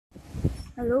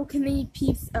Hello, Canadian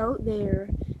peeps out there.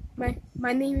 My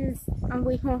name is.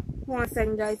 Wait, hold on a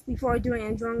second, guys. Before I do an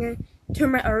intro, I'm gonna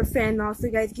turn my other fan off so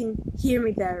you guys can hear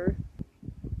me better.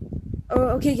 Oh,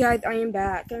 okay, guys, I am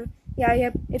back. Yeah.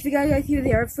 If you guys hear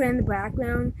the other fan in the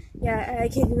background, yeah, I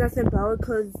can't do nothing about it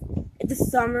because it's the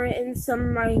summer. And in the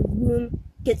summer, my room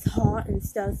gets hot and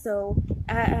stuff, so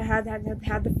I had to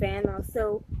have the fan off.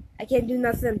 So I can't do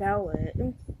nothing about it.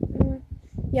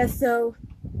 Yeah, so.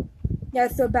 Yeah,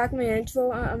 so back in my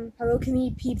intro, hello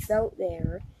Canadian peeps out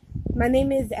there. My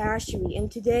name is Ashley,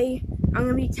 and today I'm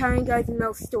gonna be telling you guys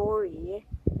a story.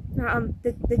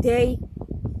 The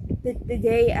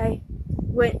day I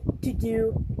went to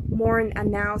do morning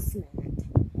announcement.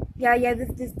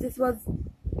 This was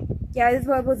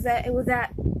at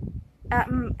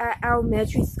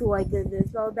elementary school. I did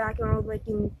this. Well, back when I was like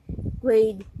in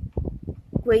grade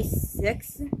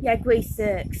 6. Yeah, grade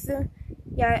 6.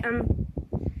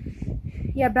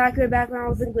 Back when I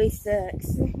was in grade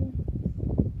 6,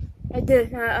 I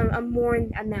did a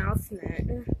morning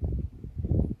announcement.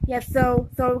 Yeah, so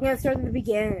we're gonna start at the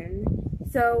beginning.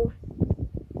 I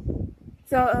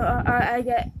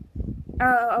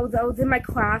was in my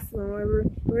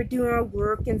classroom. We were doing our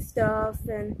work and stuff,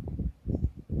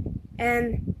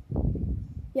 and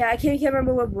yeah, I can't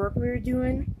remember what work we were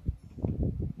doing.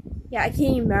 Yeah, I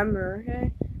can't remember.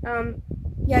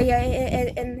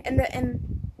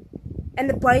 And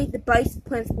the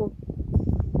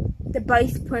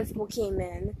vice principal came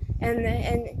in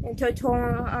and told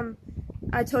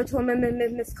him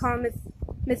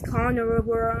Miss Connor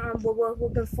we're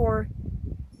looking for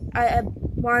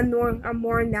more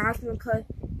announcement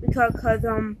because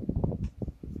I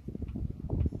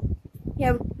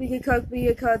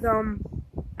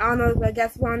don't know, I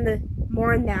guess one of the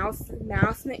more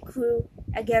announcement crew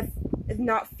I guess is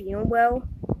not feeling well.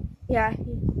 Yeah,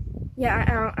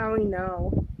 I don't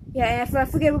know. Yeah, and I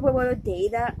forget what month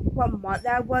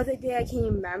that was. I can't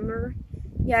remember.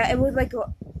 Yeah, it was like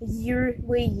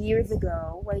years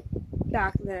ago, like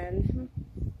back then.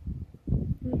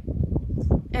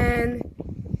 And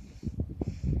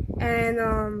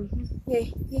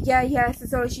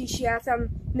So she asked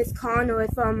Miss Connor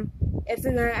if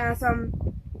they're gonna ask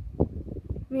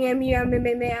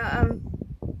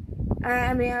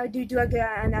do like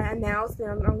an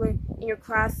announcement in your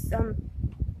class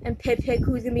and pick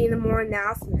who's gonna be in the morning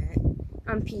announcement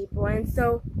people, and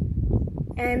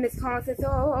Miss Collins says,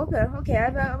 oh, okay,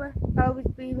 that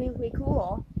would be really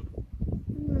cool.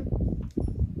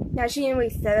 Now she didn't really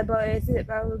say about it.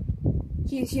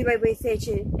 She like really said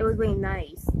it was really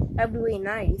nice. That'd be really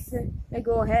nice.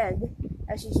 Go ahead,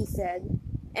 as she said,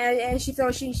 and she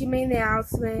made the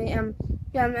announcement.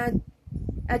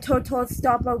 I told her to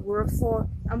stop our work for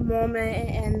a moment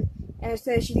and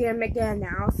said she's gonna make an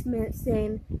announcement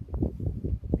saying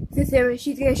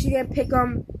she's gonna pick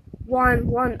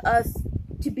one us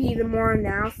to be the morning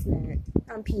announcement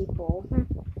on people.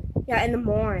 Yeah, in the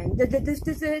morning. This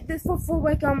for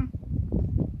like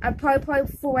I probably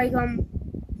for like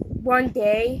one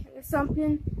day or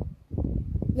something.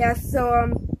 Yeah, she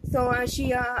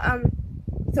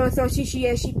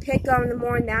picked the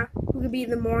morning now who could be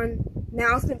the morning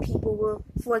announcement people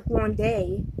for like one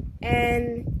day,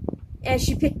 and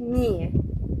she picked me.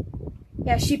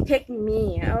 Yeah, she picked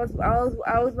me. I was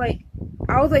like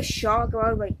shocked.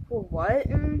 I was like, what?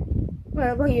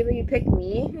 Well, you picked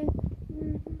me?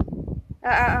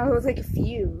 I was like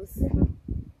confused.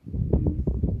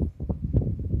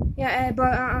 Yeah,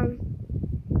 but I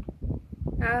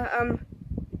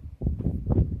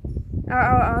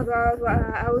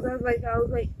was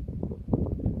like,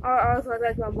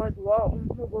 whoa,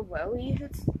 really?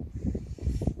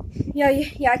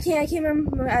 Yeah, I can't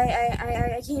remember.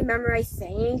 I can't remember I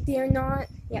saying anything or not.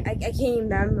 Yeah, I can't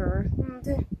remember.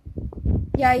 They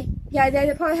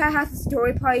probably has a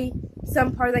story. Probably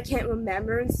some parts I can't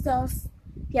remember and stuff.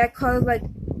 Yeah, cause like,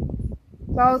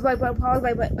 I was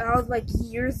like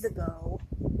years ago.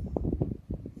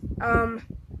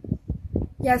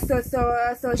 Yeah, so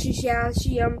she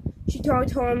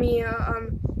told me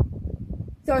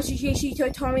she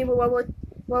told me what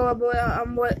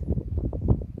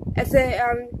I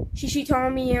said she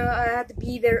told me I had to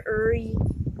be there early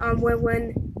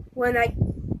when I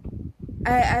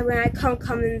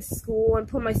come in school and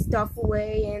put my stuff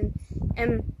away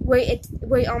and wait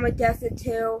on my desk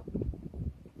until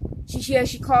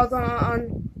she calls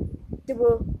on the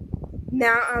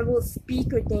little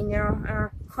speaker thing in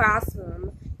our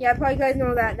classroom. Yeah, probably you guys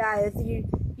know that is you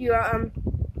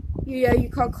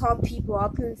call people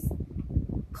up and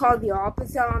call the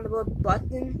opposite on the little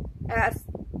button. Yeah.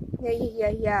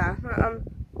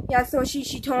 So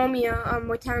she told me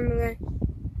what time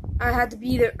I had to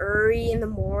be there early in the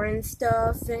morning and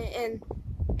stuff, and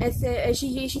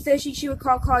she said she would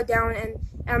call down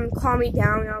and calm me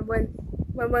down when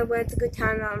it's a good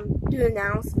time do an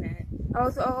announcement. I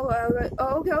was like,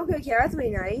 okay, that's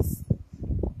really nice.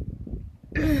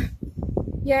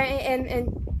 Yeah,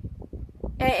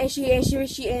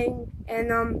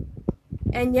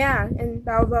 and yeah, and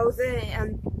that was it.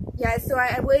 Yeah, so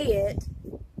I waited.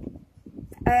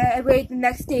 I waited the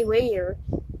next day later,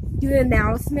 do the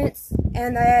announcements,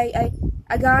 and I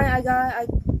got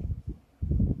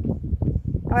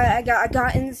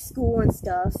into school and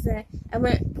stuff. And I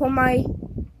went put my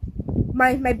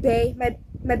bag,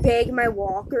 my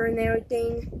walker and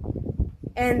everything,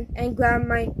 and grab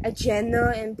my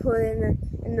agenda and put it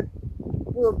in the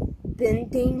little bin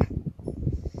thing.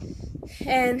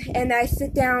 And I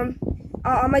sit down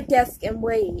on my desk and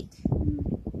wait.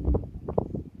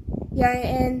 Yeah,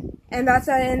 and that's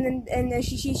and then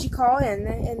she called in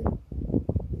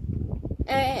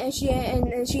and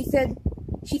she said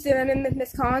I'm in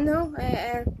Miss Condo,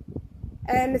 and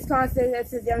Miss Condo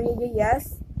says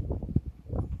yes.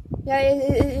 Yeah,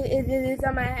 it is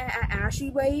Ashley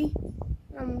way.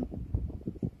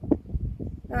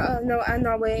 No, I'm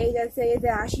not way. I say is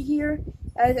Ashley here?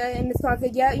 And Miss Condo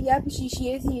said yeah,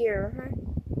 she is here.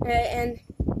 And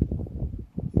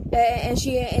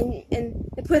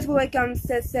the principal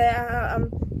says yeah,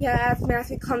 asked me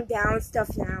to come down and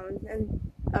stuff now and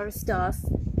other stuff,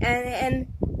 and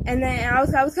then I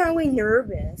was kind of really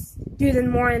nervous doing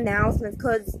more announcements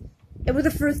because it was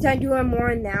the first time doing more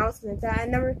announcements. I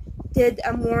never did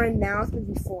a more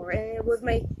announcement before, and it was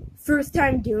my first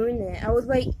time doing it. I was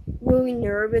like really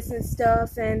nervous and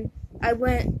stuff, and I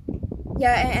went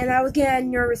and I was getting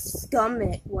a nervous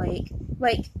stomach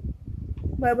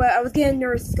But I was getting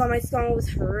nervous. My stomach was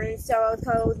hurting, so I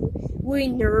was really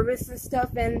nervous and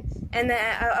stuff. And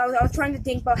I was trying to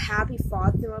think about happy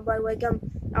thoughts, and I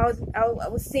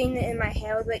was saying it in my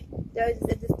head. I was like,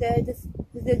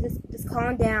 just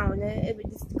calm down.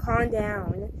 Just calm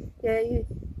down.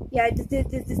 Just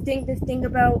think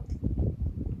about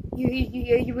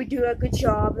you would do a good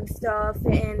job and stuff,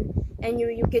 and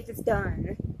you get this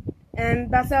done.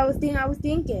 And that's what I was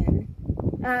thinking.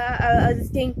 I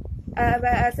just think.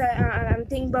 I'm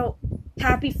thinking about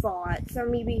happy thoughts, or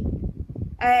maybe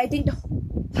I think the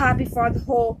happy thoughts, the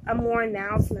whole more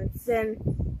announcements, and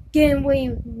getting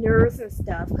really nervous and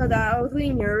stuff, because I was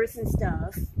really nervous and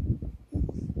stuff.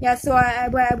 Yeah, so I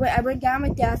went down my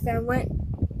desk, and I went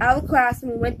out of the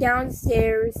classroom, went down the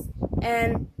stairs,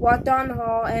 and walked down the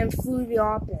hall, and flew to the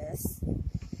office.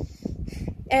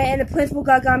 And the principal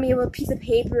got me a little piece of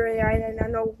paper, and I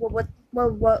don't know what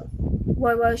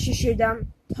she should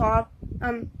talk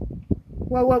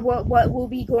what will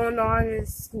be going on in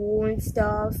school and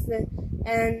stuff,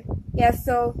 and yeah,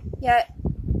 so yeah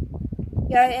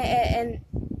and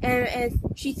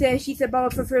she said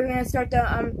about for we're gonna start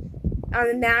the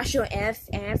national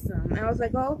anthem, and I was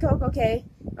like, oh, okay,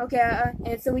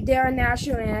 and so we did our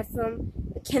national anthem,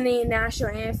 the Canadian national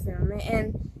anthem,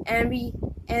 and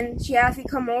she asked me to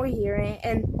come over here,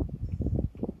 and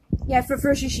yeah, for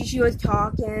first she was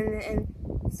talking and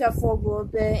stuff for a little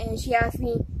bit, and she asked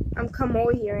me come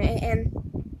over here, and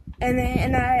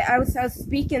I was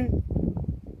speaking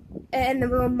in the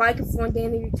little microphone thing,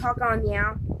 and you talk on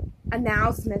the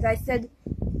announcements. I said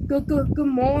good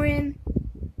morning,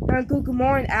 good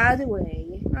morning out of the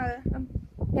way,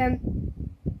 and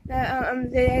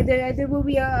there will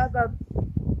be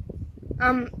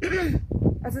I'm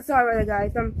so sorry about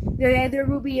that, guys. There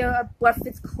will be a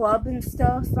breakfast club and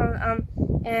stuff, and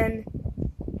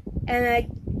I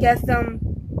guess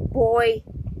boy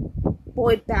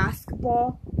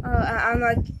basketball. I'm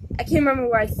like, I can't remember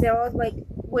what I said. I was like,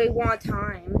 wait one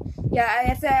time. Yeah,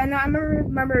 I said, and I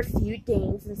remember a few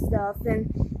things and stuff,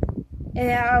 and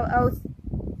I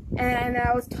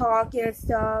was talking and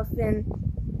stuff, and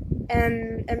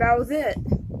that was it.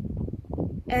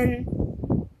 And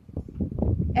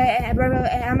I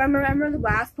remember the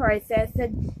last part I said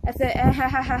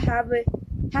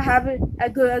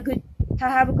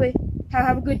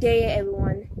have a good day,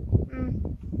 everyone.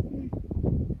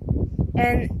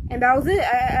 And that was it.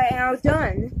 I was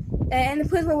done. And the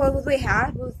principal was really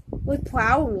happy, was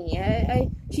proud of me.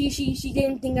 She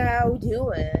didn't think I would do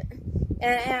it.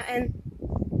 And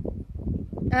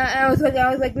I was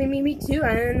like, me too.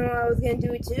 I didn't know I was gonna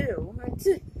do it too.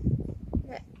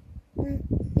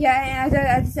 Yeah,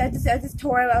 I just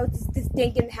told her I was just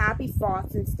thinking happy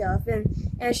thoughts and stuff,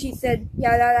 and she said,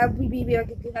 yeah, that would be a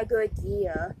good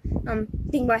idea.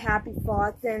 Think about happy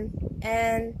thoughts, and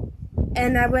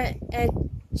I went, and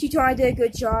she told me I did a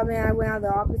good job, and I went out of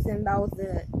the office, and that was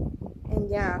it. And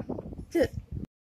yeah.